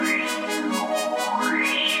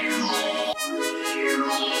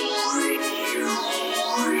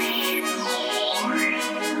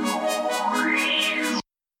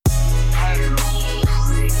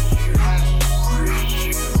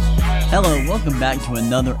welcome back to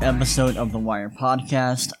another episode of the Wire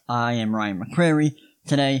Podcast. I am Ryan McCrary.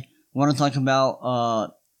 Today, I want to talk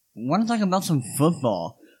about some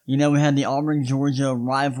football. You know, we had the Auburn-Georgia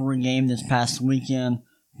rivalry game this past weekend.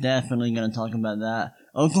 Definitely going to talk about that.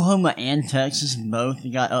 Oklahoma and Texas both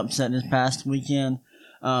got upset this past weekend.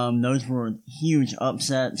 Those were huge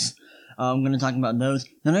upsets. I'm going to talk about those.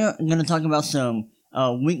 Then I'm going to talk about some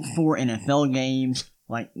Week 4 NFL games,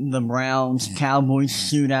 like the Browns Cowboys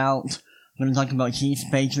Shootout. I'm going to talk about Chiefs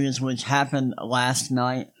Patriots, which happened last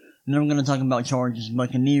night. And then I'm going to talk about Chargers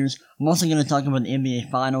Buccaneers. I'm also going to talk about the NBA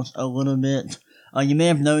Finals a little bit. You may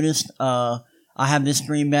have noticed, I have this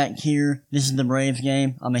screen back here. This is the Braves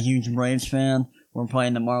game. I'm a huge Braves fan. We're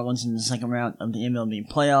playing the Marlins in the second round of the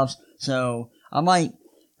MLB playoffs. So, I might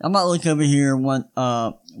look over here once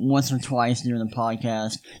or twice during the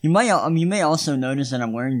podcast. You may also notice that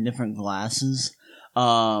I'm wearing different glasses.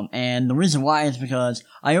 And the reason why is because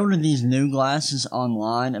I ordered these new glasses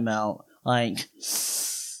online about, like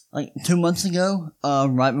 2 months ago,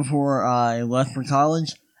 right before I left for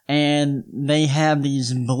college. And they have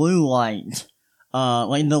these blue light,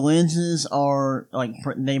 the lenses are,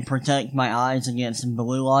 they protect my eyes against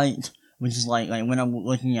blue light, which is like when I'm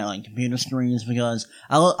looking at, computer screens, because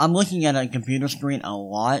I'm looking at a computer screen a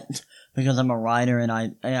lot, because I'm a writer and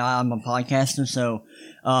I'm a podcaster, so,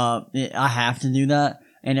 I have to do that,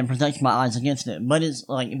 and it protects my eyes against it. But it's,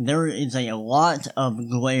 there is a lot of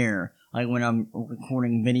glare, when I'm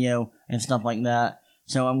recording video and stuff like that.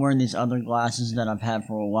 So I'm wearing these other glasses that I've had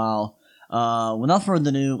for a while. Without further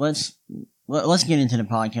ado, let's get into the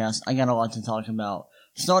podcast. I got a lot to talk about.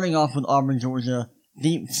 Starting off with Auburn, Georgia,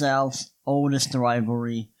 Deep South's oldest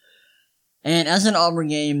rivalry. And as an Auburn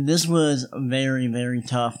game, this was very, very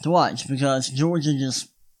tough to watch because Georgia just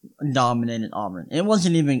dominated Auburn. It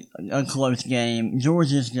wasn't even a close game.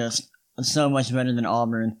 Georgia's just so much better than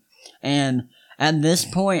Auburn. And at this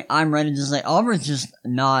point, I'm ready to say Auburn's just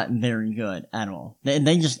not very good at all.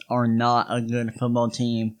 They just are not a good football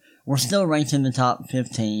team. We're still ranked in the top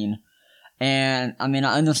 15. And, I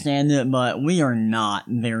understand it, but we are not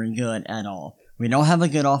very good at all. We don't have a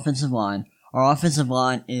good offensive line. Our offensive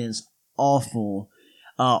line is awful.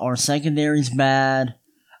 Our secondary's bad.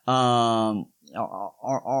 Our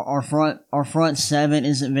front seven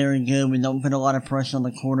isn't very good. We don't put a lot of pressure on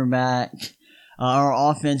the quarterback. Our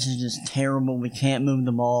offense is just terrible. We can't move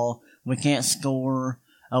the ball. We can't score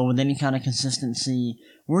with any kind of consistency.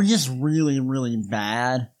 We're just really, really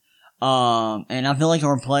bad. And I feel like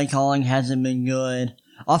our play calling hasn't been good.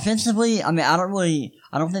 Offensively, I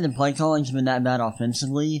don't think the play calling's been that bad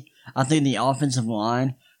offensively. I think the offensive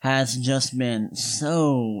line has just been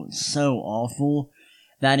so awful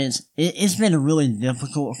that it's been really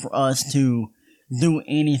difficult for us to do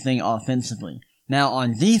anything offensively. Now,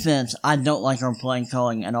 on defense, I don't like our play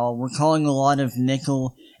calling at all. We're calling a lot of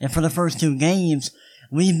nickel, and for the first 2 games,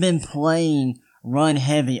 we've been playing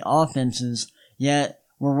run-heavy offenses, yet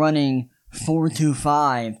we're running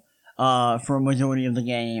 4-2-5 for a majority of the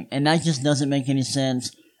game, and that just doesn't make any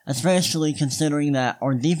sense, especially considering that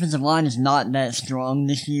our defensive line is not that strong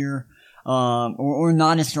this year, or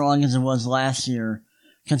not as strong as it was last year,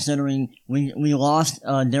 considering we lost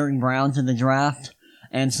Derrick Brown to the draft,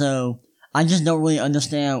 and so I just don't really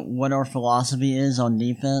understand what our philosophy is on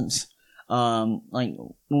defense. When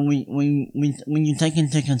you take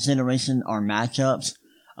into consideration our matchups,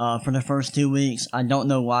 for the first 2 weeks, I don't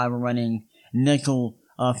know why we're running nickel,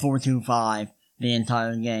 4-2-5 the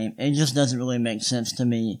entire game. It just doesn't really make sense to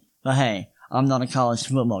me. But hey, I'm not a college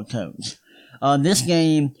football coach. This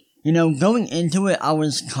game, going into it, I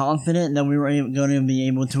was confident that we were going to be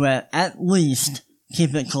able to at least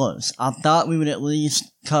keep it close. I thought we would at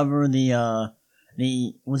least cover the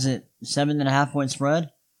was it 7.5 point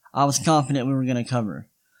spread? I was confident we were going to cover.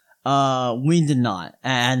 We did not.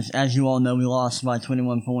 As you all know, we lost by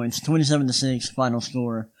 21 points, 27-6 final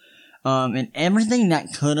score. And everything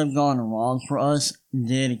that could have gone wrong for us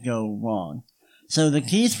did go wrong. So the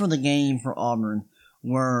keys for the game for Auburn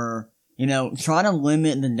were, try to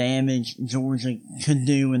limit the damage Georgia could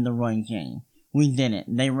do in the run game. We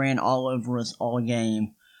didn't. They ran all over us all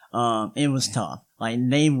game. It was tough.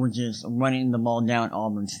 They were just running the ball down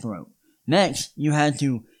Auburn's throat. Next, you had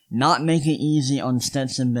to not make it easy on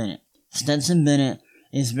Stetson Bennett. Stetson Bennett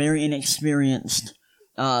is very inexperienced,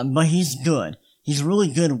 but he's good. He's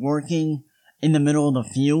really good working in the middle of the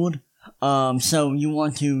field. So you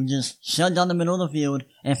want to just shut down the middle of the field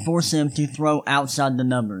and force him to throw outside the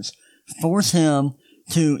numbers. Force him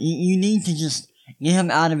to, you need to just get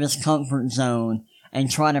him out of his comfort zone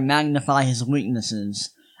and try to magnify his weaknesses.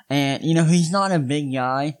 And, he's not a big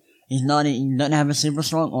guy. He doesn't have a super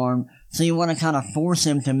strong arm. So you want to kind of force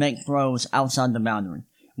him to make throws outside the boundary.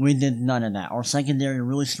 We did none of that. Our secondary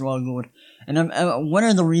really struggled. And one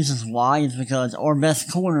of the reasons why is because our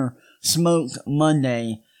best corner, Smoke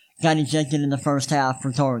Monday, got ejected in the first half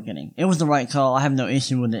for targeting. It was the right call. I have no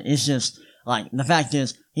issue with it. It's just, the fact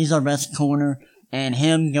is, he's our best corner, and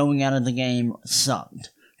him going out of the game sucked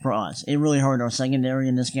for us. It really hurt our secondary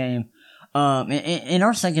in this game. And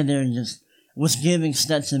our secondary just was giving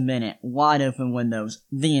Stetson Bennett wide open windows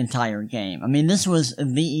the entire game. I mean, this was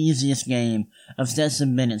the easiest game of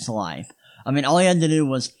Stetson Bennett's life. I mean, all he had to do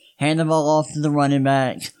was hand the ball off to the running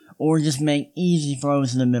back, or just make easy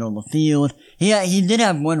throws in the middle of the field. He did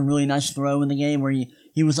have one really nice throw in the game where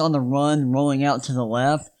he was on the run, rolling out to the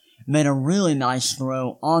left, made a really nice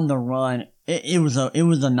throw on the run. It was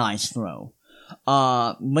a nice throw.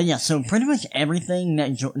 But yeah, so pretty much everything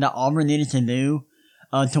that Auburn needed to do,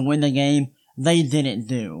 to win the game, they didn't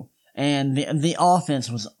do. And the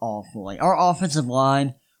offense was awful. Our offensive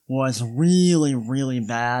line was really, really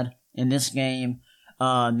bad in this game.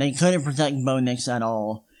 They couldn't protect Bo Nix at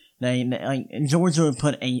all. Georgia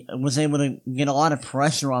was able to get a lot of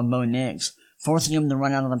pressure on Bo Nix, forcing him to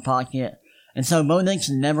run out of the pocket. And so Bo Nix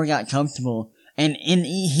never got comfortable. And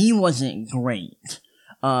he wasn't great.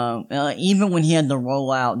 Even when he had to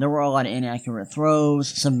roll out, there were a lot of inaccurate throws,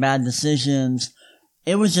 some bad decisions.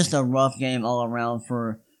 It was just a rough game all around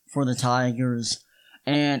for the Tigers.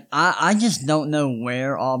 And I just don't know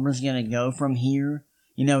where Auburn's gonna go from here.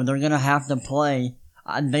 They're gonna have to play,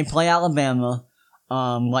 they play Alabama,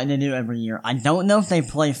 like they do every year. I don't know if they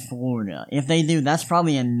play Florida. If they do, that's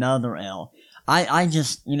probably another L. I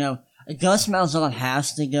just, Gus Malzahn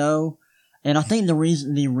has to go. And I think the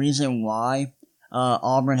reason why,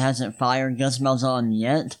 Auburn hasn't fired Gus Malzahn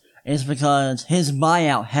yet is because his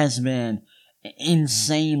buyout has been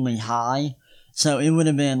insanely high. So it would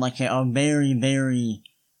have been like a very, very,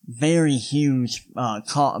 very huge,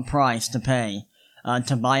 price to pay,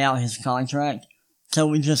 to buy out his contract. So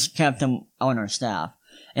we just kept him on our staff.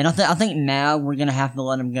 And I think now we're gonna have to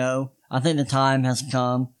let him go. I think the time has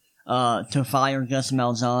come, to fire Gus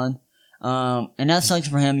Malzahn. And that sucks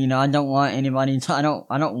for him. I don't want anybody I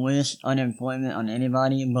don't wish unemployment on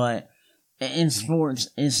anybody, but in sports,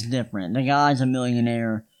 it's different. The guy's a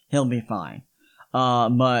millionaire. He'll be fine.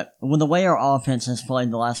 But with the way our offense has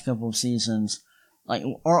played the last couple of seasons,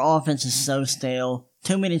 our offense is so stale.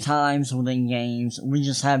 Too many times within games, we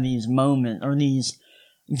just have these moments, or these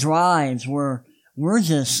drives where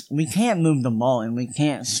we can't move the ball and we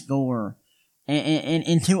can't score.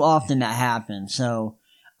 And too often that happens. So,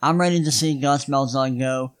 I'm ready to see Gus Malzahn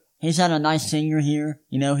go. He's had a nice tenure here.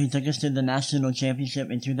 He took us to the national championship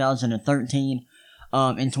in 2013.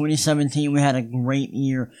 In 2017, we had a great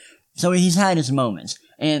year. So he's had his moments.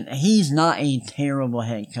 And he's not a terrible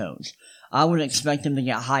head coach. I would expect him to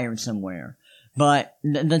get hired somewhere. But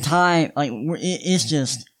the time, it's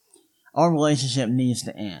just, our relationship needs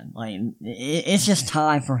to end. It's just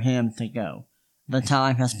time for him to go. The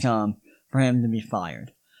time has come for him to be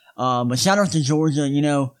fired. But shout out to Georgia,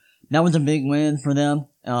 that was a big win for them,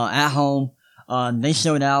 at home. They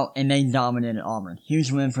showed out and they dominated Auburn.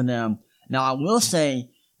 Huge win for them. Now I will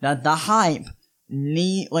say that the hype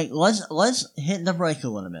let's hit the brake a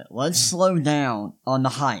little bit. Let's slow down on the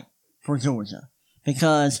hype for Georgia.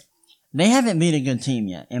 Because they haven't beat a good team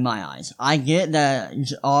yet, in my eyes. I get that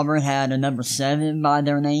Auburn had a number 7 by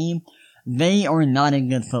their name. They are not a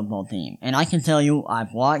good football team. And I can tell you,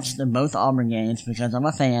 I've watched both Auburn games because I'm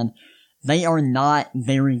a fan. They are not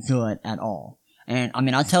very good at all. And,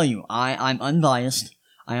 I tell you, I'm unbiased.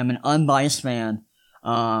 I am an unbiased fan.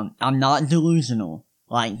 I'm not delusional.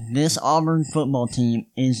 This Auburn football team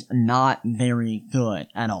is not very good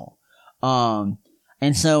at all.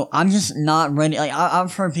 And so, I'm just not ready.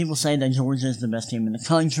 I've heard people say that Georgia is the best team in the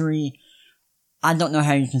country. I don't know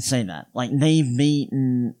how you can say that. They've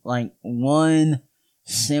beaten, one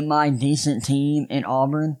semi-decent team in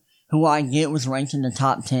Auburn, who I get was ranked in the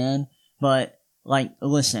top 10, but,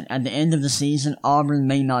 listen, at the end of the season, Auburn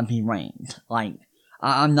may not be ranked.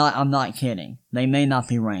 I'm not kidding. They may not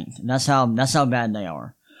be ranked. That's how bad they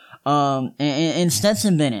are. And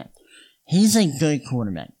Stetson Bennett, he's a good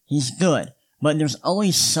quarterback. He's good. But there's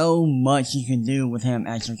only so much you can do with him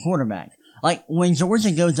as your quarterback. When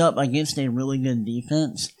Georgia goes up against a really good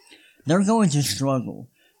defense, they're going to struggle.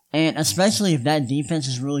 And especially if that defense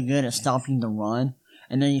is really good at stopping the run,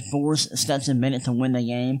 and then you force Stetson Bennett to win the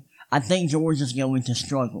game, I think Georgia's going to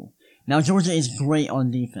struggle. Now, Georgia is great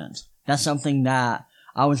on defense. That's something that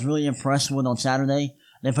I was really impressed with on Saturday.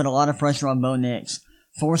 They put a lot of pressure on Bo Nix,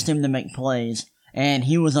 forced him to make plays, and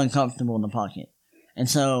he was uncomfortable in the pocket. And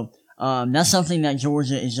so, That's something that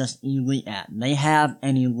Georgia is just elite at. They have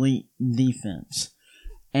an elite defense.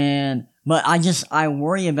 But I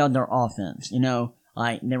worry about their offense,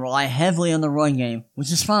 like, they rely heavily on the run game,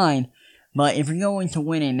 which is fine, but if you're going to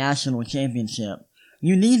win a national championship,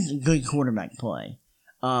 you need good quarterback play,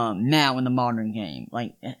 now in the modern game.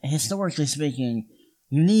 Like, historically speaking,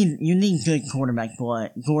 you need good quarterback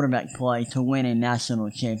play to win a national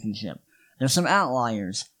championship. There's some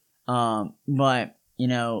outliers, but,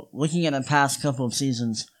 looking at the past couple of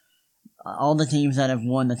seasons, all the teams that have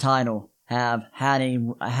won the title have had a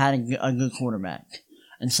good quarterback.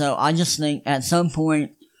 And so I just think at some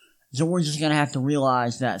point, Georgia's going to have to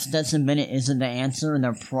realize that Stetson Bennett isn't the answer, and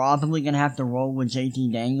they're probably going to have to roll with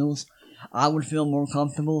JT Daniels. I would feel more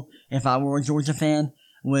comfortable if I were a Georgia fan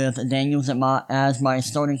with Daniels as my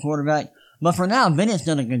starting quarterback. But for now, Bennett's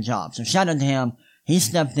done a good job. So shout out to him. He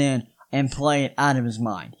stepped in and played out of his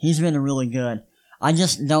mind. He's been really good. I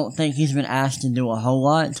just don't think he's been asked to do a whole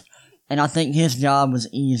lot. And I think his job was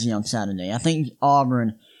easy on Saturday. I think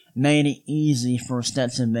Auburn made it easy for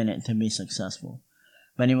Stetson Bennett to be successful.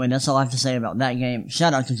 But anyway, that's all I have to say about that game.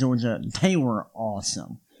 Shout out to Georgia. They were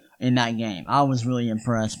awesome in that game. I was really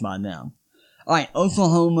impressed by them. Alright,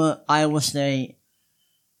 Oklahoma, Iowa State.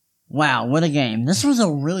 Wow, what a game. This was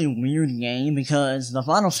a really weird game because the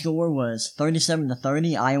final score was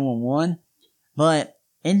 37-30. Iowa won. But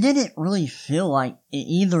it didn't really feel like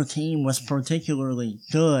either team was particularly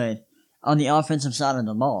good on the offensive side of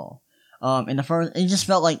the ball. In the first, it just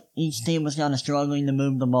felt like each team was kind of struggling to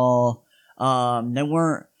move the ball. They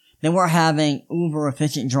weren't having uber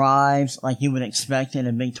efficient drives like you would expect in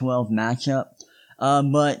a Big 12 matchup.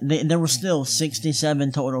 But there were still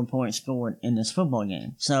 67 total points scored in this football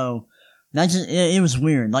game. So, it was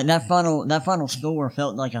weird. Like that final score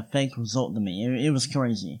felt like a fake result to me. It was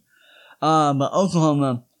crazy. But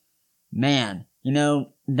Oklahoma, man,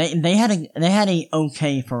 they had a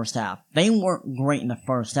okay first half. They weren't great in the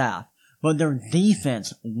first half, but their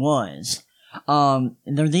defense was.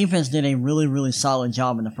 Their defense did a really, really solid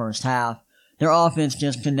job in the first half. Their offense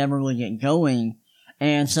just could never really get going.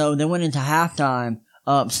 And so they went into halftime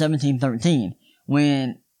up 17-13,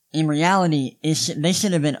 when in reality, they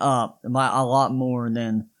should have been up by a lot more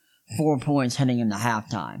than 4 points heading into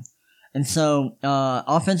halftime. And so,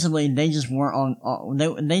 offensively, they just weren't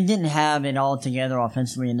they didn't have it all together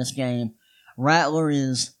offensively in this game. Rattler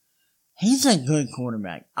he's a good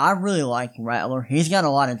quarterback. I really like Rattler. He's got a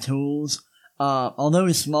lot of tools. Although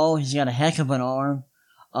he's small, he's got a heck of an arm.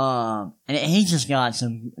 And he's just got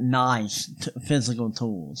some nice physical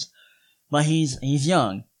tools. But he's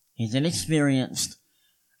young. He's inexperienced.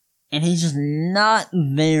 And he's just not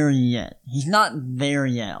there yet. He's not there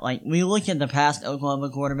yet. Like, we look at the past Oklahoma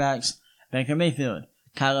quarterbacks, Baker Mayfield,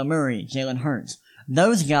 Kyler Murray, Jalen Hurts.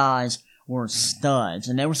 Those guys were studs,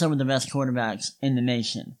 and they were some of the best quarterbacks in the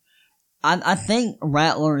nation. I think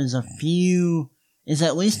Rattler is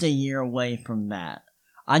at least a year away from that.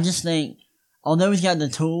 I just think, although he's got the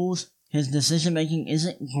tools, his decision making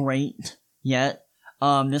isn't great yet.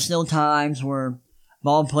 There's still times where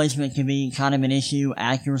ball placement can be kind of an issue.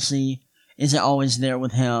 Accuracy isn't always there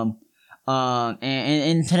with him.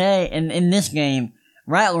 And today, in this game,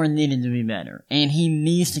 Rattler needed to be better. And he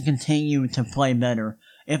needs to continue to play better.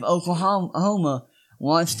 If Oklahoma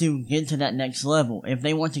wants to get to that next level, if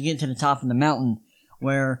they want to get to the top of the mountain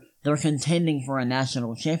where they're contending for a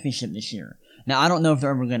national championship this year. Now, I don't know if they're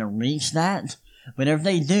ever going to reach that, but if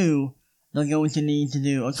they do, they're going to need to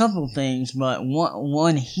do a couple of things, but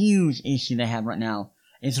one huge issue they have right now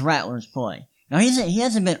is Rattler's play. Now, he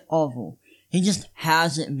hasn't been awful. He just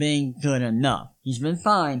hasn't been good enough. He's been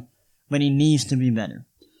fine, but he needs to be better.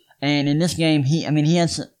 And in this game,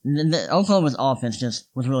 Oklahoma's offense just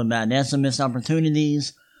was really bad. They had some missed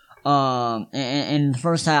opportunities. And in the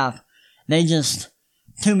first half,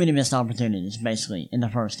 too many missed opportunities, basically, in the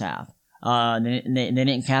first half. They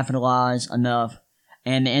didn't capitalize enough,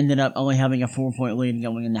 and they ended up only having a 4-point lead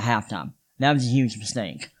going into halftime. That was a huge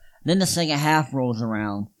mistake. Then the second half rolls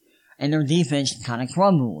around, and their defense kind of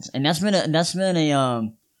crumbles. And that's been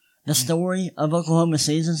the story of Oklahoma's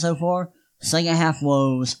season so far. Second half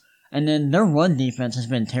woes, and then their run defense has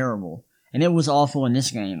been terrible. And it was awful in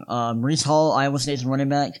this game. Breece Hall, Iowa State's running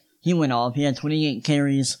back, he went off. He had 28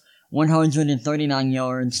 carries, 139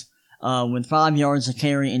 yards, with 5 yards a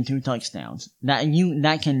carry and 2 touchdowns.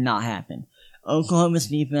 That cannot happen. Oklahoma's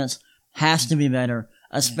defense has to be better,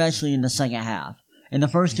 especially in the second half. In the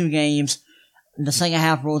first 2 games, the second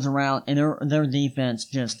half rolls around and their defense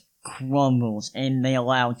just crumbles and they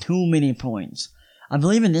allow too many points. I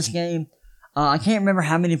believe in this game, I can't remember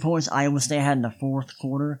how many points Iowa State had in the fourth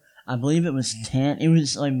quarter. I believe it was 10. It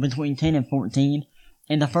was like between 10 and 14.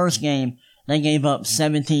 in the first game, they gave up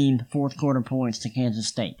 17 fourth quarter points to Kansas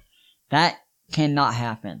State. That cannot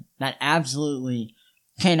happen. That absolutely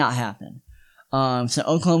cannot happen. So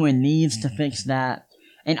Oklahoma needs to fix that.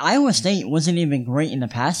 And Iowa State wasn't even great in the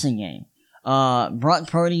passing game. Brock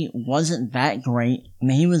Purdy wasn't that great.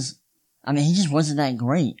 He just wasn't that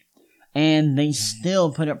great. And they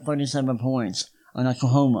still put up 37 points on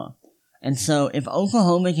Oklahoma. And so if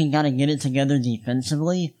Oklahoma can kind of get it together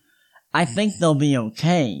defensively, I think they'll be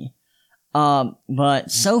okay.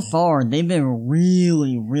 But so far, they've been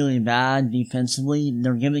really, really bad defensively.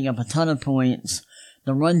 They're giving up a ton of points.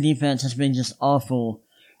 The run defense has been just awful.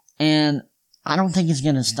 And I don't think it's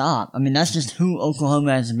gonna stop. That's just who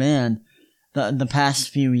Oklahoma has been the past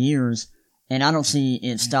few years. And I don't see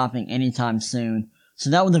it stopping anytime soon. So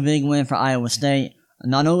that was a big win for Iowa State.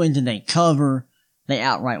 Not only did they cover, they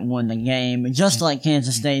outright won the game, just like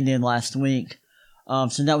Kansas State did last week.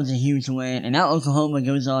 So that was a huge win. And now Oklahoma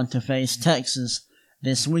goes on to face Texas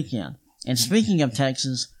this weekend. And speaking of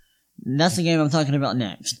Texas, that's the game I'm talking about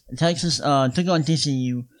next. Texas took on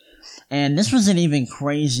TCU. And this was an even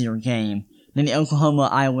crazier game than the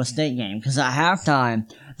Oklahoma-Iowa State game. Because at halftime,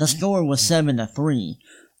 the score was 7-3.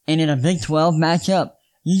 And in a Big 12 matchup,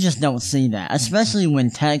 you just don't see that. Especially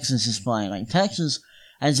when Texas is playing. Like, Texas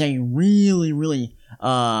has a really, really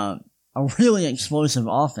explosive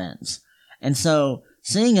offense. And so,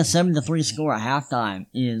 seeing a 7-3 score at halftime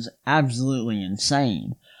is absolutely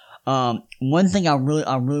insane. One thing I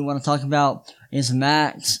really want to talk about is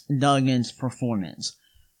Max Duggan's performance.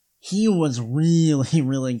 He was really,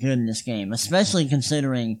 really good in this game, especially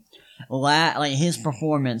considering his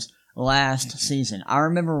performance last season. I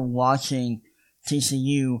remember watching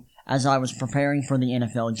TCU as I was preparing for the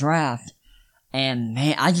NFL draft, and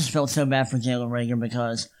man, I just felt so bad for Jalen Reagor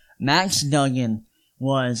because Max Duggan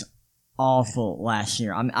was awful last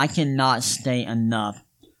year. I cannot state enough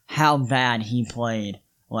how bad he played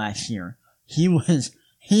last year. He was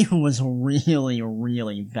really,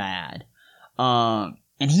 really bad.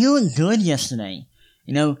 And he looked good yesterday.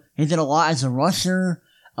 He did a lot as a rusher,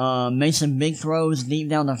 made some big throws deep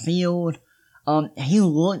down the field. He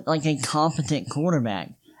looked like a competent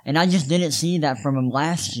quarterback. And I just didn't see that from him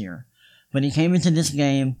last year. But he came into this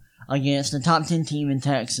game against the top 10 team in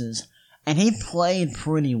Texas, and he played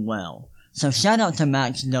pretty well. So shout out to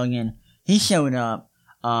Max Duggan. He showed up,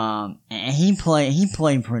 and he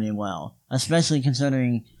played pretty well, especially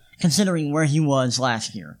considering where he was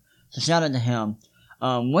last year. So shout out to him.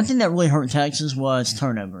 One thing that really hurt Texas was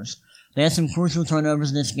turnovers. They had some crucial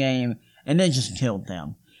turnovers in this game, and they just killed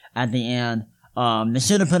them at the end. They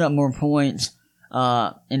should have put up more points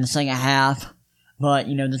in the second half, but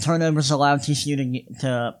the turnovers allowed TCU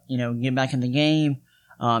to get back in the game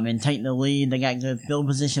and take the lead. They got good field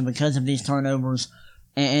position because of these turnovers,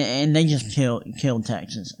 and they just killed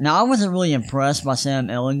Texas. Now, I wasn't really impressed by Sam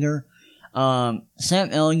Ehlinger. Sam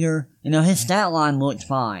Ehlinger, his stat line looked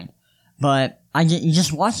fine, but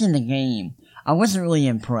just watching the game, I wasn't really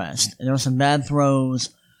impressed. There were some bad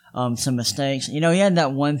throws, some mistakes. He had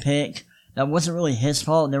that one pick that wasn't really his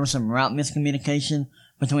fault. There was some route miscommunication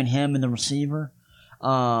between him and the receiver.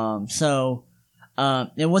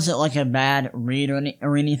 It wasn't like a bad read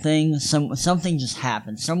or anything. Something just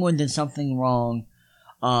happened. Someone did something wrong.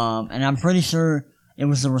 And I'm pretty sure it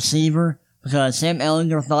was the receiver because Sam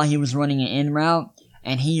Ehlinger thought he was running an in route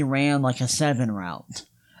and he ran like a 7 route.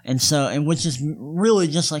 And which is really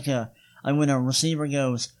just like when a receiver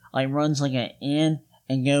runs like an in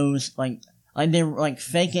and goes they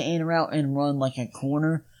fake an in route and run like a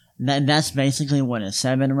corner. That's basically what a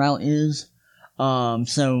 7 route is.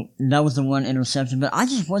 So that was the one interception, but I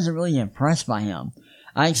just wasn't really impressed by him.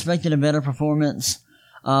 I expected a better performance,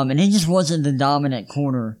 and he just wasn't the dominant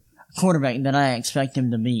quarterback that I expect him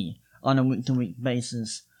to be on a week-to-week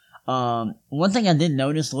basis. One thing I did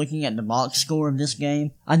notice looking at the box score of this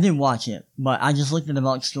game, I did watch it, but I just looked at the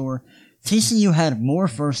box score. TCU had more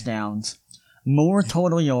first downs, more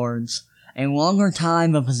total yards, a longer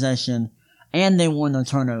time of possession, and they won the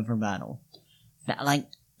turnover battle.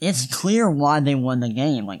 It's clear why they won the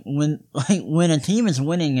game. When a team is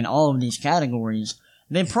winning in all of these categories,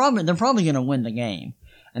 they're probably gonna win the game.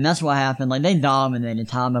 And that's what happened. They dominated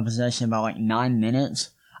time of possession by 9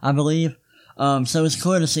 minutes, I believe. So it's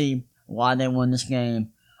clear to see why they won this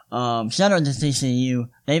game. Shout out to TCU.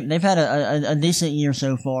 They've had a decent year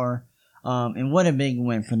so far. And what a big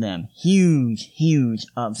win for them. Huge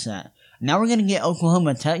upset. Now we're gonna get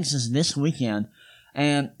Oklahoma, Texas this weekend.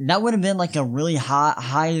 And that would have been a really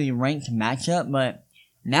highly ranked matchup, but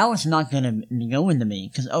now it's not going to be,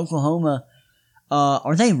 because Oklahoma,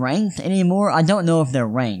 are they ranked anymore? I don't know if they're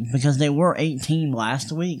ranked, because they were 18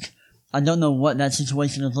 last week, I don't know what that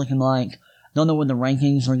situation is looking like. Don't know what the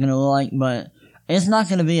rankings are going to look like, but it's not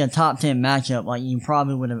going to be a top 10 matchup like you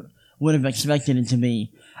probably would have expected it to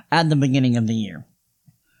be at the beginning of the year.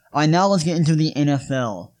 Alright, now let's get into the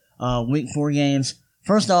NFL. Week 4 games.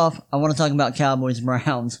 First off, I want to talk about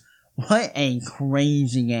Cowboys-Browns. What a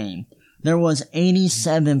crazy game. There was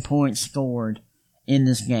 87 points scored in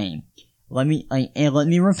this game. Let me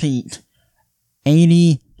repeat.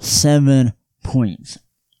 87 points.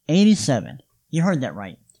 87. You heard that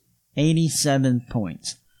right. 87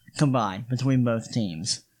 points combined between both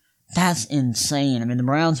teams. That's insane. I mean, the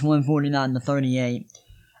Browns won 49-38,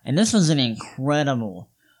 and this was an incredible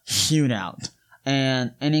shootout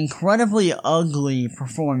and an incredibly ugly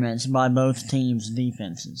performance by both teams'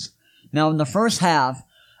 defenses. Now, in the first half,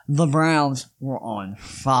 the Browns were on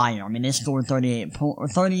fire. I mean, they scored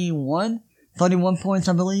 31 points,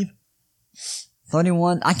 I believe.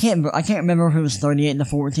 31. I can't remember if it was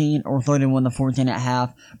 38-14 or 31-14 at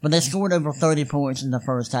half, but they scored over 30 points in the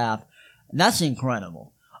first half. That's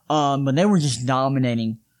incredible. But they were just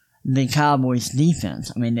dominating the Cowboys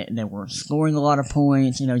defense. I mean, they were scoring a lot of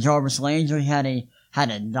points. You know, Jarvis Landry had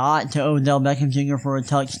a dot to Odell Beckham Jr. for a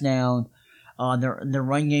touchdown. Their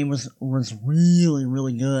run game was really,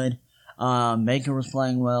 really good. Baker was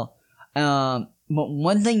playing well. But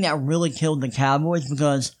one thing that really killed the Cowboys,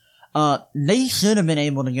 because they should have been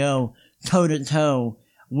able to go toe-to-toe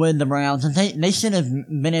with the Browns, and they should have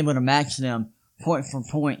been able to match them point for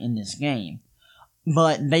point in this game.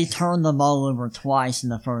 But they turned the ball over twice in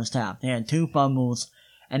the first half. They had 2 fumbles,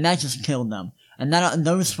 and that just killed them. And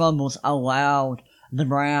those fumbles allowed the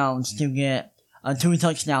Browns to get a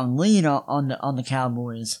 2-touchdown lead on the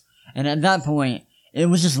Cowboys. And at that point, it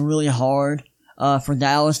was just really hard for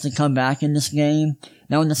Dallas to come back in this game.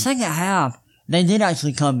 Now, in the second half, they did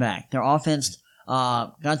actually come back. Their offense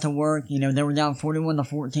got to work. You know, they were down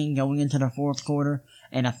 41-14 going into the fourth quarter,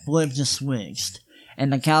 and a flip just switched.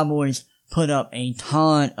 And the Cowboys put up a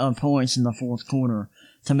ton of points in the fourth quarter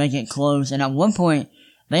to make it close. And at one point,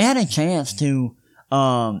 they had a chance to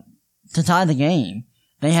tie the game.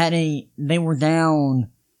 They were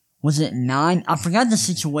down, was it 9? I forgot the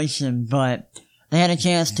situation, but they had a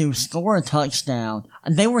chance to score a touchdown.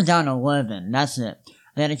 They were down 11. That's it.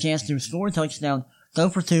 They had a chance to score a touchdown, go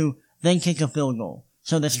for 2, then kick a field goal.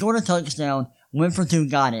 So they scored a touchdown, went for 2,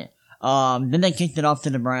 got it. Then they kicked it off to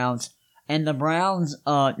the Browns. And the Browns,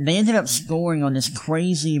 they ended up scoring on this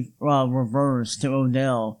crazy, reverse to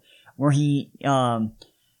Odell, where he got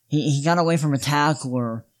away from a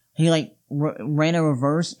tackler. He, ran a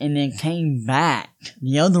reverse and then came back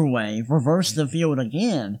the other way, reversed the field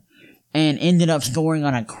again, and ended up scoring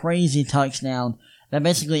on a crazy touchdown that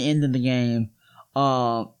basically ended the game.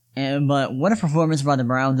 But what a performance by the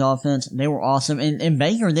Browns offense. They were awesome. And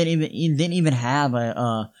Baker didn't even have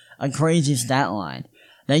a crazy stat line.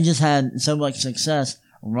 They just had so much success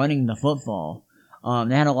running the football.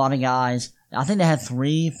 They had a lot of guys. I think they had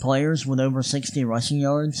 3 players with over 60 rushing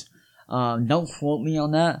yards. Don't quote me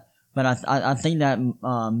on that, but I think that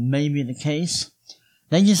may be the case.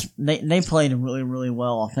 They played really, really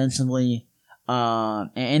well offensively.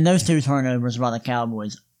 And those 2 turnovers by the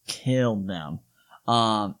Cowboys killed them.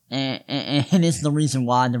 And it's the reason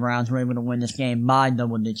why the Browns were able to win this game by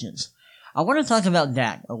double digits. I want to talk about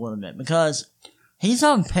Dak a little bit, because he's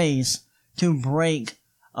on pace to break,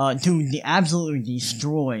 to absolutely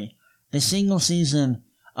destroy the single season,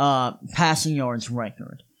 passing yards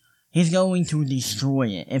record. He's going to destroy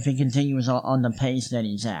it if he continues on the pace that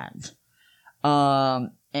he's at.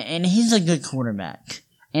 And he's a good quarterback.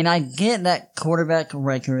 And I get that quarterback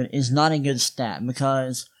record is not a good stat,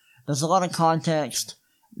 because there's a lot of context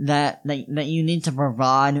that you need to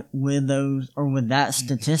provide with those, or with that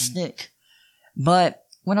statistic. But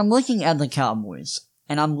when I'm looking at the Cowboys,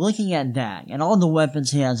 and I'm looking at Dak, and all the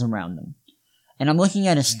weapons he has around him, and I'm looking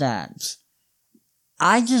at his stats,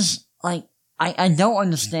 I just, I don't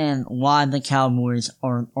understand why the Cowboys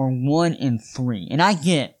are 1-3. And I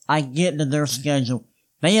get that their schedule,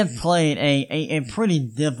 they have played a pretty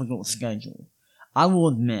difficult schedule. I will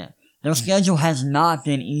admit. Their schedule has not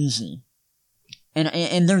been easy.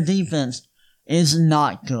 And their defense is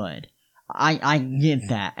not good. I get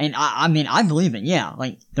that. And I mean, I believe it, yeah.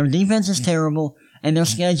 Their defense is terrible, and their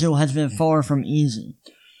schedule has been far from easy.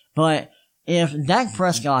 But if Dak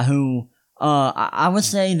Prescott, who, I would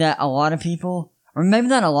say that a lot of people, or maybe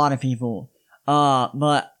not a lot of people,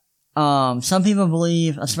 but some people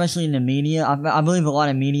believe, especially in the media, I believe a lot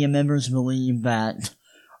of media members believe that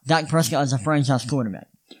Dak Prescott is a franchise quarterback.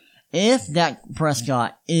 If Dak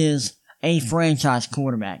Prescott is a franchise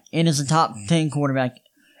quarterback and is a top 10 quarterback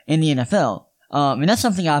in the NFL, and that's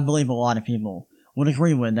something I believe a lot of people would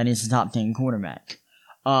agree with that he's a top 10 quarterback.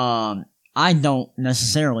 I don't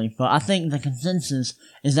necessarily, but I think the consensus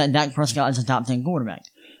is that Dak Prescott is a top 10 quarterback.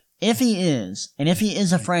 If he is, and if he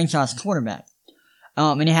is a franchise quarterback,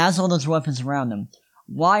 and he has all those weapons around him,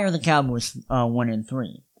 why are the Cowboys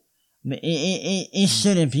 1-3? It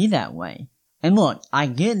shouldn't be that way. And look, I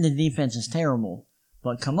get the defense is terrible,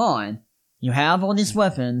 but come on, you have all these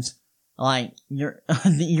weapons. Like your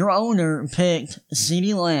owner picked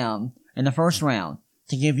CeeDee Lamb in the first round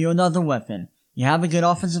to give you another weapon. You have a good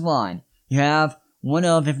offensive line. You have one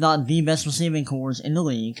of, if not the best receiving corps in the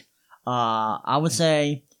league. I would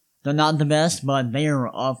say they're not the best, but they're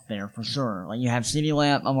up there for sure. Like you have CeeDee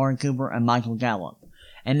Lamb, Amari Cooper, and Michael Gallup.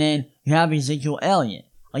 And then you have Ezekiel Elliott.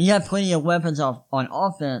 Like you have plenty of weapons on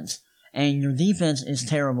offense, and your defense is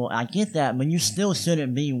terrible. I get that, but you still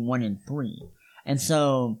shouldn't be 1-3. And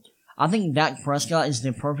so, I think Dak Prescott is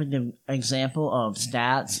the perfect example of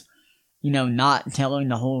stats, not telling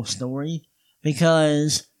the whole story.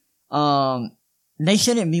 Because, they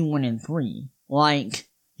shouldn't be 1-3. Like,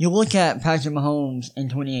 you look at Patrick Mahomes in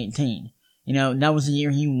 2018. That was the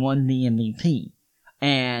year he won the MVP.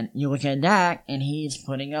 And you look at Dak, and he's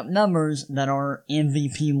putting up numbers that are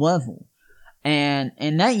MVP level. And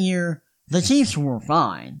in that year, the Chiefs were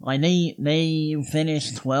fine. Like, they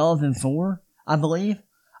finished 12-4, I believe.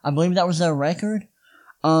 I believe that was their record.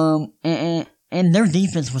 And their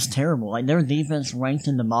defense was terrible. Like, their defense ranked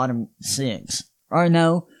in the bottom 6. Or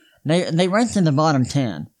no, they ranked in the bottom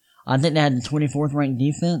 10. I think they had the 24th ranked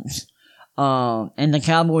defense. And the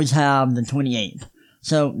Cowboys have the 28th.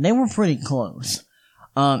 So, they were pretty close,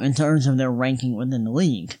 in terms of their ranking within the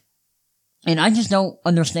league. And I just don't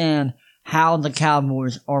understand how the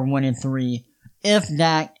Cowboys are 1-3 if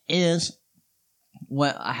Dak is,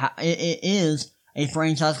 it is a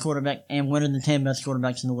franchise quarterback and one of the 10 best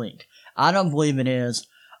quarterbacks in the league. I don't believe it is.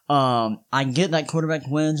 I get that quarterback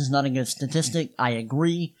wins is not a good statistic. I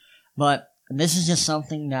agree. But this is just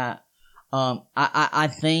something that, I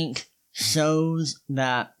think shows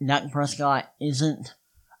that Dak Prescott isn't,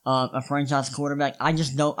 a franchise quarterback. I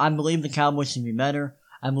believe the Cowboys should be better.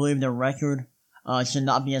 I believe their record, should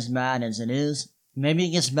not be as bad as it is. Maybe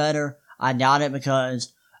it gets better. I doubt it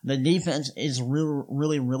because the defense is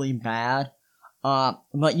really, really bad.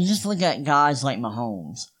 But you just look at guys like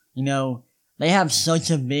Mahomes. They have such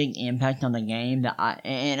a big impact on the game that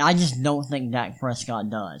I just don't think Dak Prescott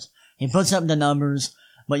does. He puts up the numbers,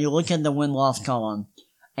 but you look at the win-loss column,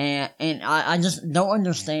 and I just don't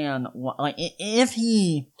understand if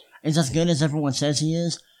he is as good as everyone says he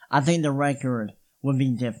is, I think the record would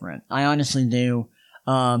be different. I honestly do.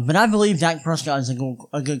 But I believe Dak Prescott is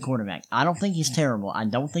a good quarterback. I don't think he's terrible. I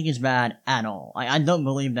don't think he's bad at all. I don't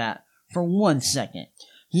believe that for 1 second.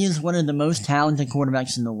 He is one of the most talented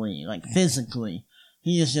quarterbacks in the league. Like, physically.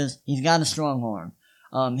 He's got a strong arm.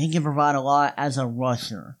 He can provide a lot as a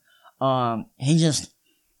rusher. There's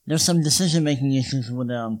some decision-making issues with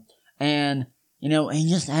him. And, he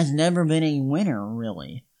just has never been a winner,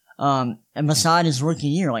 really. And beside his rookie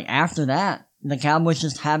year, after that, the Cowboys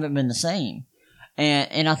just haven't been the same.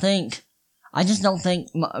 And I just don't think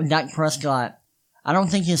Dak Prescott, I don't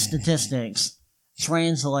think his statistics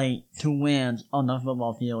translate to wins on the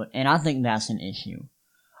football field, and I think that's an issue.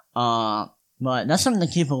 But that's something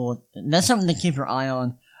to keep your eye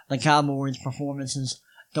on, the Cowboys' performances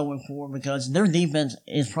going forward, because their defense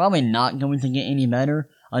is probably not going to get any better.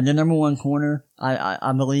 Their number one corner,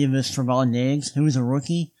 I believe, is Trevon Diggs, who's a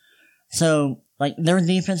rookie. So, their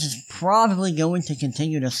defense is probably going to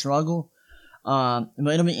continue to struggle. But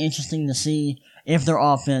it'll be interesting to see if their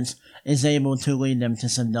offense is able to lead them to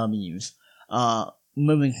some W's,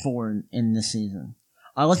 moving forward in this season.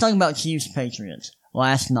 Let's talk about Chiefs-Patriots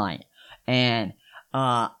last night. And,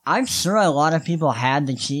 I'm sure a lot of people had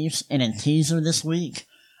the Chiefs in a teaser this week.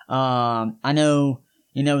 I know,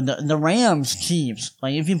 the Rams-Chiefs,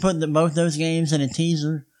 if you put both those games in a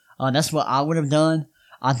teaser, that's what I would have done.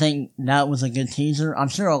 I think that was a good teaser. I'm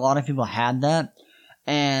sure a lot of people had that.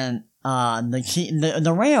 And,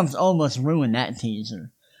 the Rams almost ruined that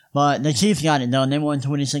teaser. But the Chiefs got it done. They won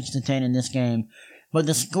 26-10 in this game. But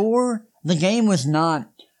the game was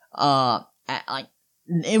not,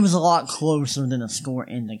 it was a lot closer than the score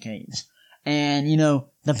indicates. And,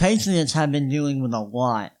 the Patriots have been dealing with a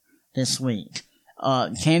lot this week.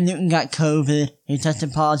 Cam Newton got COVID. He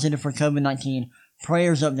tested positive for COVID-19.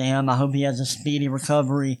 Prayers up to him. I hope he has a speedy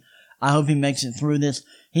recovery. I hope he makes it through this.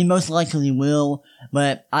 He most likely will,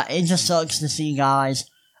 but it just sucks to see guys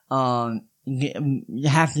have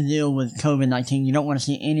to deal with COVID-19. You don't want to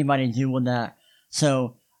see anybody deal with that.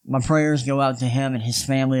 So my prayers go out to him and his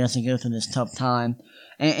family as they go through this tough time.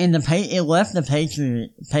 And it left the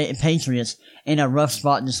Patriots in a rough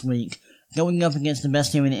spot this week, going up against the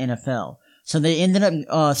best team in the NFL. So they ended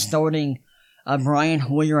up starting Brian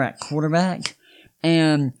Hoyer at quarterback,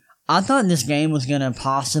 and I thought this game was going to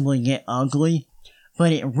possibly get ugly,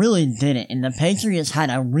 but it really didn't. And the Patriots had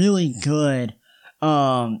a really good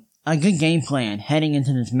game plan heading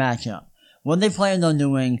into this matchup. What they planned on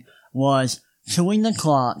doing was chewing the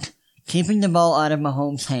clock, keeping the ball out of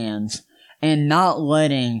Mahomes' hands, and not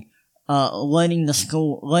letting the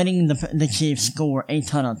Chiefs score a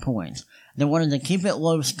ton of points. They wanted to keep it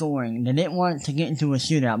low scoring. They didn't want it to get into a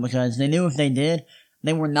shootout because they knew if they did,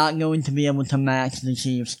 they were not going to be able to match the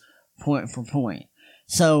Chiefs point for point.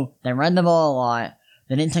 So they ran the ball a lot.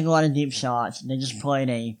 They didn't take a lot of deep shots. They just played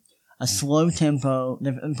a slow tempo.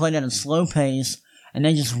 They played at a slow pace, and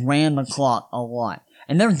they just ran the clock a lot.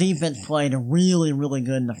 And their defense played really, really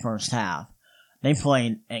good in the first half. They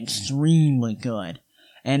played extremely good.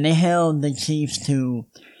 And they held the Chiefs to,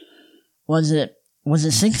 was it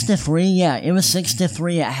 6-3? Yeah, it was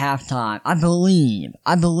 6-3 at halftime. I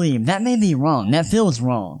believe. That may be wrong. That feels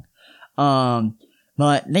wrong.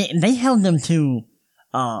 But they held them to,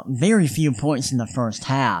 very few points in the first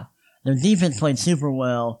half. Their defense played super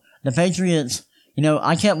well. The Patriots,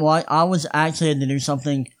 I was actually had to do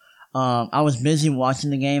something. I was busy watching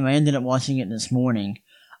the game. I ended up watching it this morning.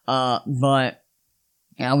 But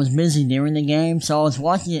I was busy during the game, so I was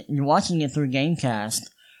watching it through Gamecast.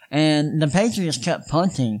 And the Patriots kept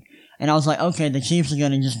punting, and I was like, okay, the Chiefs are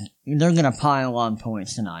they're gonna pile on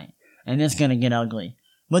points tonight, and it's gonna get ugly.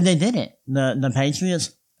 But they didn't. The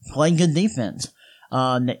Patriots played good defense.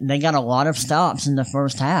 They got a lot of stops in the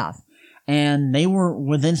first half, and they were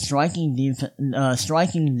within striking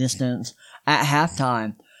distance at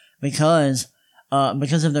halftime because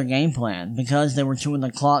of their game plan, because they were chewing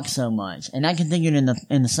the clock so much, and that continued in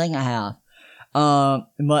the second half.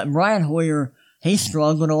 But Brian Hoyer, he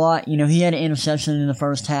struggled a lot. He had an interception in the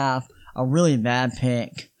first half, a really bad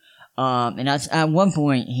pick. And at one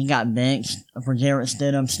point, he got benched for Jarrett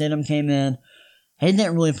Stidham. Stidham came in. He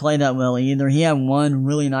didn't really play that well either. He had one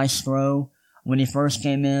really nice throw when he first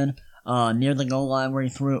came in, near the goal line where he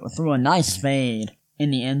threw a nice fade in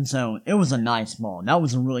the end zone. It was a nice ball. That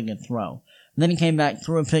was a really good throw. And then he came back,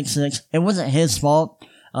 threw a pick six. It wasn't his fault.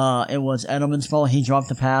 It was Edelman's fault. He dropped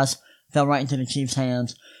the pass, fell right into the Chiefs'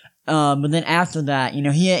 hands. But then after that, he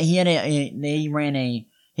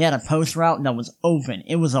had a post route that was open.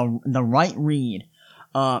 It was the right read.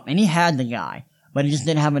 And he had the guy, but he just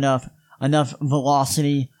didn't have enough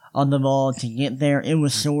velocity on the ball to get there. It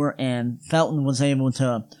was short, and Felton was able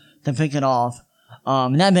to pick it off.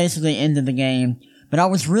 And that basically ended the game. But I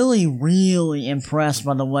was really, really impressed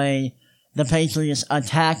by the way the Patriots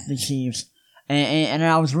attacked the Chiefs. And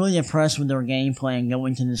I was really impressed with their game plan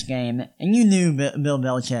going to this game. And you knew Bill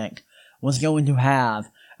Belichick was going to have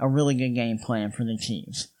a really good game plan for the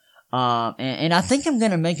Chiefs. And I think I'm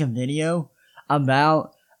going to make a video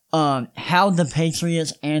about how the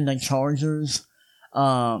Patriots and the Chargers,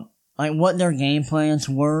 what their game plans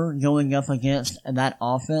were going up against that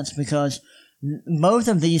offense, because both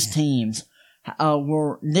of these teams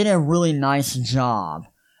did a really nice job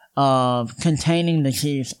of containing the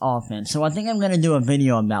Chiefs' offense. So I think I'm going to do a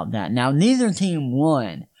video about that. Now, neither team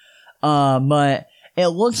won, but it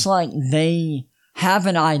looks like they have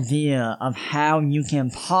an idea of how you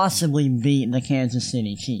can possibly beat the Kansas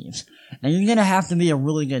City Chiefs. Now, you're going to have to be a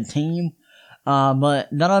really good team, but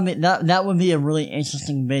that would be a really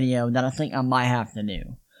interesting video that I think I might have to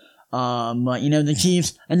do. But the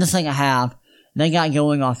Chiefs, in the second half, they got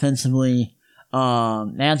going offensively. They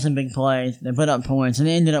had some big plays. They put up points, and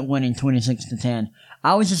they ended up winning 26-10.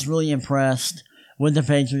 I was just really impressed with the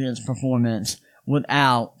Patriots' performance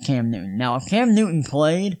without Cam Newton. Now, if Cam Newton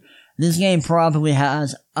played, this game probably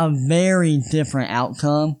has a very different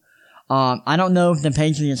outcome. I don't know if the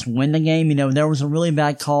Patriots win the game. There was a really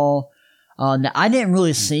bad call that I didn't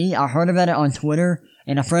really see. I heard about it on Twitter,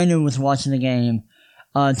 and a friend who was watching the game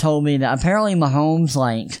told me that apparently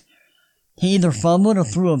Mahomes, he either fumbled or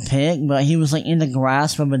threw a pick, but he was in the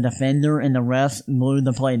grasp of a defender, and the refs blew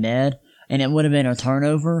the play dead, and it would have been a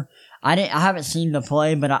turnover. I haven't seen the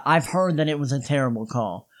play, but I've heard that it was a terrible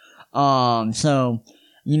call. So,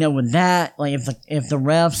 with that, if the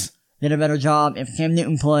refs did a better job, if Cam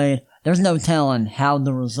Newton played, there's no telling how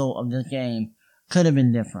the result of this game could have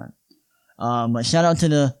been different. But shout out to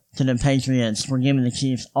the Patriots for giving the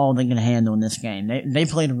Chiefs all they can handle in this game. They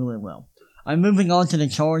played really well. I'm moving on to the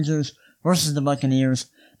Chargers versus the Buccaneers.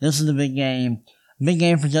 This is a big game. Big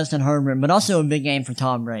game for Justin Herbert, but also a big game for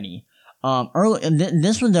Tom Brady.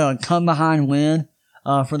 This was a come-behind win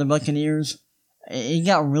for the Buccaneers. It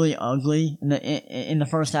got really ugly in the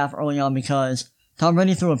first half early on because Tom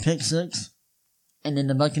Brady threw a pick six, and then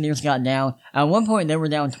the Buccaneers got down. At one point, they were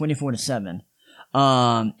down 24-7.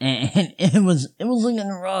 And it was looking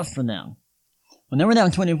rough for them. When they were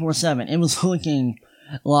down 24-7, it was looking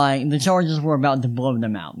like the Chargers were about to blow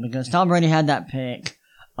them out because Tom Brady had that pick.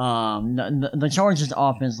 The Chargers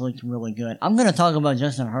offense looked really good. I'm going to talk about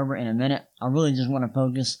Justin Herbert in a minute. I really just want to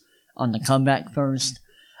focus on the comeback first.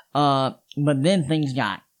 But then things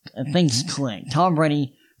clicked. Tom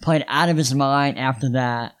Brady played out of his mind after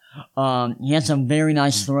that. He had some very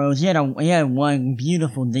nice throws. He had one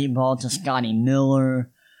beautiful deep ball to Scotty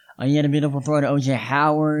Miller. He had a beautiful throw to O.J.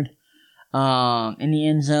 Howard, in the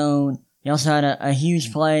end zone. He also had a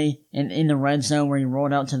huge play in the red zone where he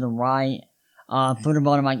rolled out to the right, threw the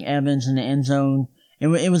ball to Mike Evans in the end zone. It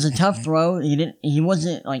was a tough throw. He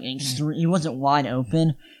wasn't wide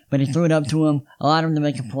open, but he threw it up to him, allowed him to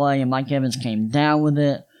make a play, and Mike Evans came down with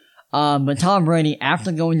it. But Tom Brady,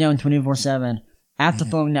 after going down 24-7, after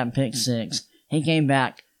throwing that pick six, he came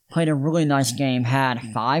back, played a really nice game, had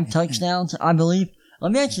 5 touchdowns, I believe.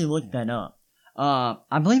 Let me actually look that up.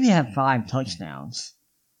 I believe he had 5 touchdowns.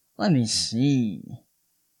 Let me see.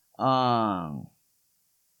 I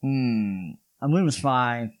believe it was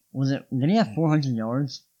 5. Did he have 400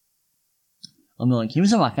 yards? Let me look. He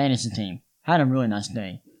was on my fantasy team. Had a really nice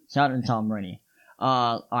day. Shout out to Tom Brady.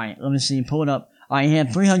 Alright, let me see. Pull it up. Alright, he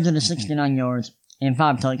had 369 yards and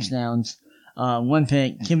 5 touchdowns. 1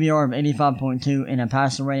 pick, QBR of 85.2, and a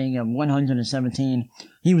passer rating of 117.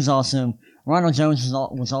 He was awesome. Ronald Jones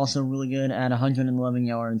was also really good at 111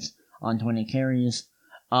 yards on 20 carries.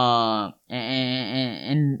 And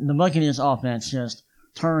the Buccaneers offense just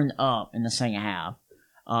turned up in the second half.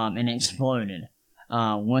 And exploded.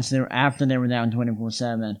 After they were down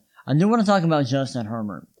 24-7. I do want to talk about Justin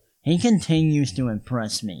Herbert. He continues to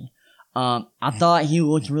impress me. I thought he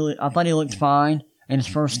looked fine in his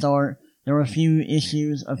first start. There were a few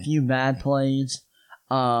issues, a few bad plays.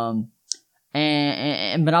 But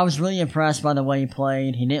I was really impressed by the way he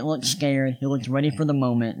played. He didn't look scared. He looked ready for the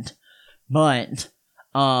moment. But,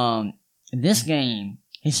 this game,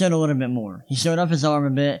 he showed a little bit more. He showed up his arm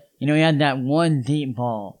a bit. He had that one deep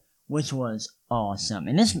ball, which was awesome.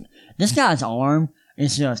 And this guy's arm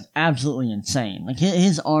is just absolutely insane. Like,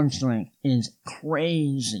 his arm strength is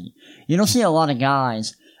crazy. You don't see a lot of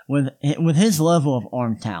guys with his level of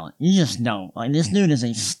arm talent. You just don't. Like, this dude is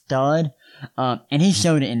a stud. And he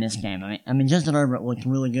showed it in this game. I mean, Justin Herbert looked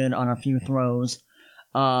really good on a few throws.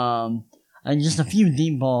 And just a few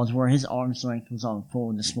deep balls where his arm strength was on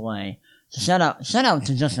full display. So shout out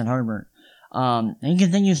to Justin Herbert. He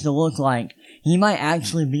continues to look like he might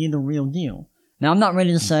actually be the real deal. Now, I'm not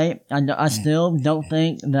ready to say, I still don't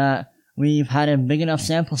think that we've had a big enough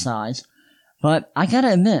sample size, but I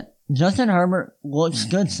gotta admit, Justin Herbert looks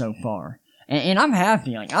good so far. And I'm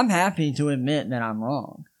happy. Like, I'm happy to admit that I'm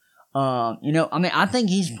wrong. I think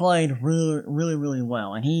he's played really, really, really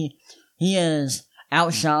well. And he has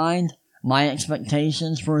outshined my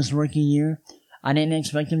expectations for his rookie year. I didn't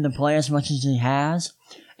expect him to play as much as he has.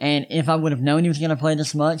 And if I would have known he was going to play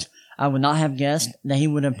this much, I would not have guessed that he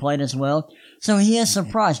would have played as well. So he has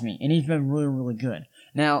surprised me, and he's been really, really good.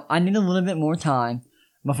 Now, I need a little bit more time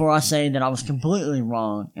before I say that I was completely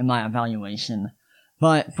wrong in my evaluation.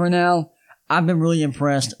 But for now, I've been really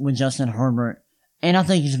impressed with Justin Herbert, and I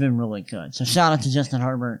think he's been really good. So shout out to Justin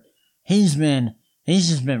Herbert. He's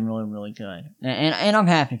just been really, really good. And I'm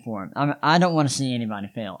happy for him. I don't want to see anybody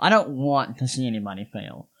fail. I don't want to see anybody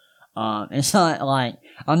fail. It's not like,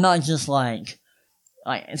 I'm not just like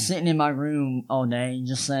sitting in my room all day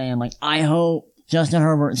just saying, like, I hope Justin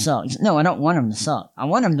Herbert sucks. No, I don't want him to suck. I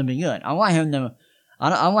want him to be good. I want him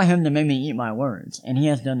to make me eat my words. And he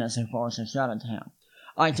has done that so far, so shout out to him.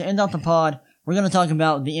 Alright, to end off the pod, we're going to talk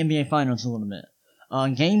about the NBA Finals a little bit.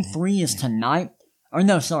 Game 3 is tonight.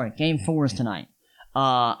 Game 4 is tonight.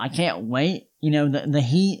 I can't wait. The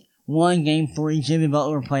Heat won Game 3. Jimmy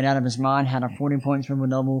Butler played out of his mind, had a 40-point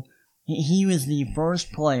triple-double. He was the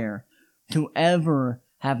first player to ever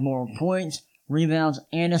have more points, rebounds,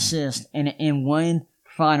 and assists in one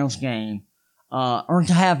finals game. Or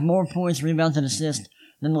to have more points, rebounds, and assists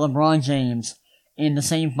than LeBron James in the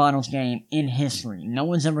same finals game in history. No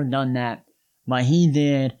one's ever done that, but he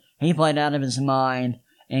did. He played out of his mind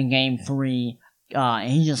in Game 3.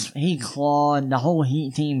 He clawed. The whole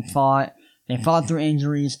Heat team fought. They fought through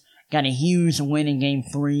injuries. Got a huge win in Game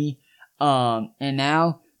 3. And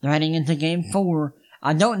now they're heading into Game 4.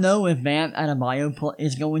 I don't know if Bam Adebayo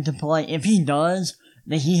is going to play. If he does,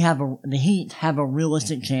 the Heat have a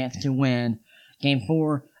realistic chance to win Game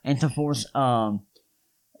 4 and to force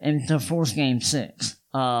and to force Game 6.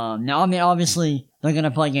 Now, I mean, obviously, they're going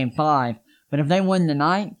to play Game 5, but if they win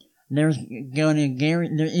tonight,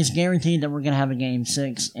 it's guaranteed that we're going to have a Game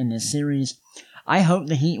 6 in this series. I hope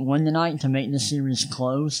the Heat win tonight to make this series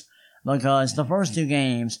close, because the first 2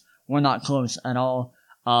 games were not close at all,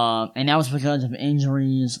 and that was because of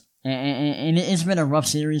injuries, and it's been a rough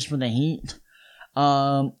series for the Heat,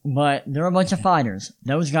 but they're a bunch of fighters.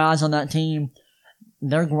 Those guys on that team,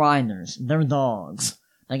 they're grinders, they're dogs.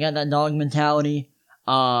 They got that dog mentality,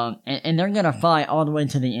 and they're going to fight all the way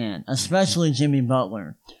to the end, especially Jimmy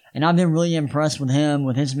Butler. And I've been really impressed with him,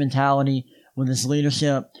 with his mentality, with his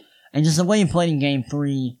leadership, and just the way he played in Game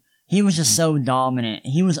 3. He was just so dominant.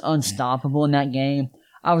 He was unstoppable in that game.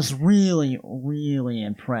 I was really, really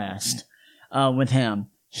impressed with him.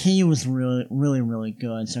 He was really, really, really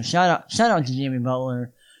good. So shout out to Jimmy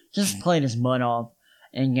Butler. Just played his butt off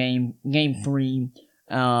in Game 3,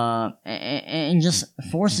 and just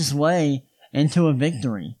forced his way into a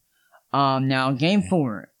victory. Now Game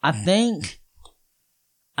 4, I think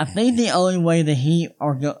the only way the Heat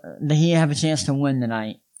have a chance to win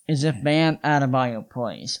tonight is if Bam Adebayo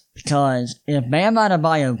plays. Because if Bam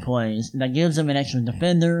Adebayo plays, that gives them an extra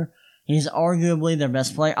defender. He's arguably their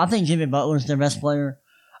best player. I think Jimmy Butler's their best player,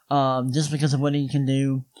 just because of what he can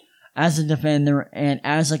do as a defender and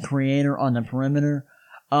as a creator on the perimeter.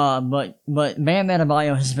 But Bam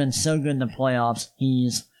Adebayo has been so good in the playoffs.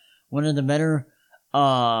 He's one of the better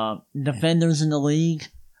defenders in the league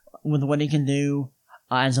with what he can do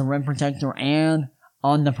as a rim protector and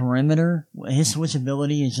on the perimeter. His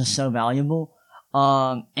switchability is just so valuable.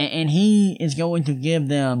 And he is going to give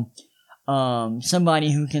them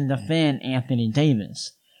somebody who can defend Anthony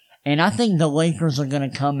Davis. And I think the Lakers are going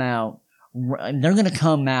to come out. They're going to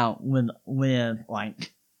come out with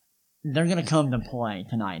like, they're going to come to play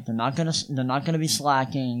tonight. They're not going to be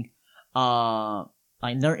slacking.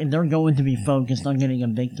 Like they're going to be focused on getting a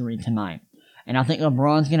victory tonight. And I think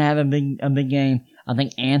LeBron's going to have a big game. I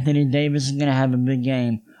think Anthony Davis is going to have a big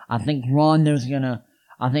game. I think he's going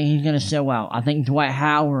to show out. I think Dwight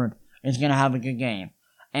Howard is going to have a good game.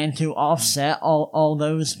 And to offset all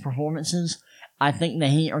those performances, I think the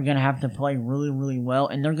Heat are going to have to play really, really well,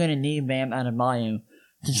 and they're going to need Bam Adebayo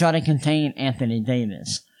to try to contain Anthony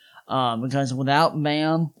Davis. Because without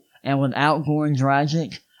Bam and without Goran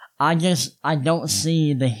Dragic, I don't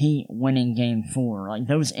see the Heat winning Game 4. Like,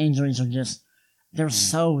 those injuries are they're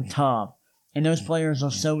so tough. And those players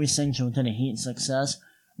are so essential to the Heat's success.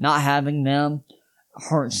 Not having them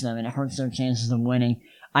hurts them, and it hurts their chances of winning.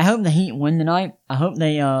 I hope the Heat win tonight. I hope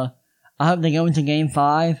they go into Game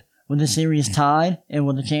 5 with the series tied and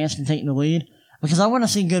with a chance to take the lead, because I want to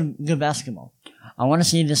see good basketball. I want to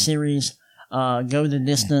see the series go the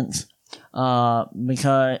distance,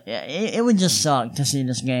 because it would just suck to see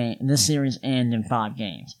this series end in 5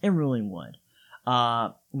 games. It really would.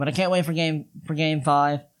 But I can't wait for Game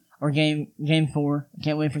 5 or Game 4. I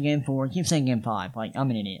can't wait for Game 4. I keep saying Game 5, like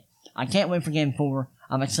I'm an idiot. I can't wait for Game 4.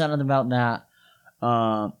 I'm excited about that,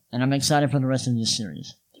 and I'm excited for the rest of this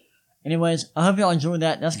series. Anyways, I hope y'all enjoyed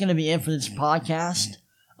that. That's going to be it for this podcast.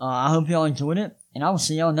 I hope y'all enjoyed it, and I will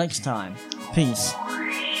see y'all next time. Peace.